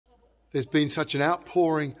There's been such an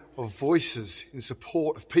outpouring of voices in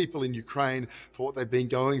support of people in Ukraine for what they've been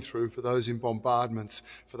going through, for those in bombardments,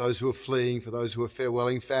 for those who are fleeing, for those who are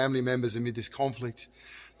farewelling family members amid this conflict.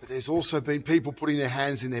 But there's also been people putting their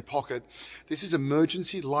hands in their pocket. This is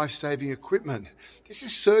emergency life-saving equipment. This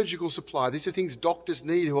is surgical supply. These are things doctors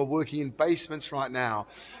need who are working in basements right now.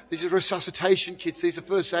 These are resuscitation kits. These are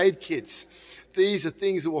first aid kits. These are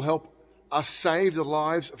things that will help us save the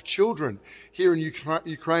lives of children here in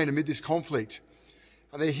Ukraine amid this conflict.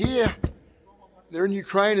 And they're here, they're in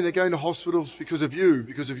Ukraine, and they're going to hospitals because of you,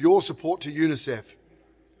 because of your support to UNICEF.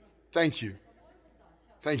 Thank you.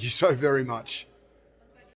 Thank you so very much.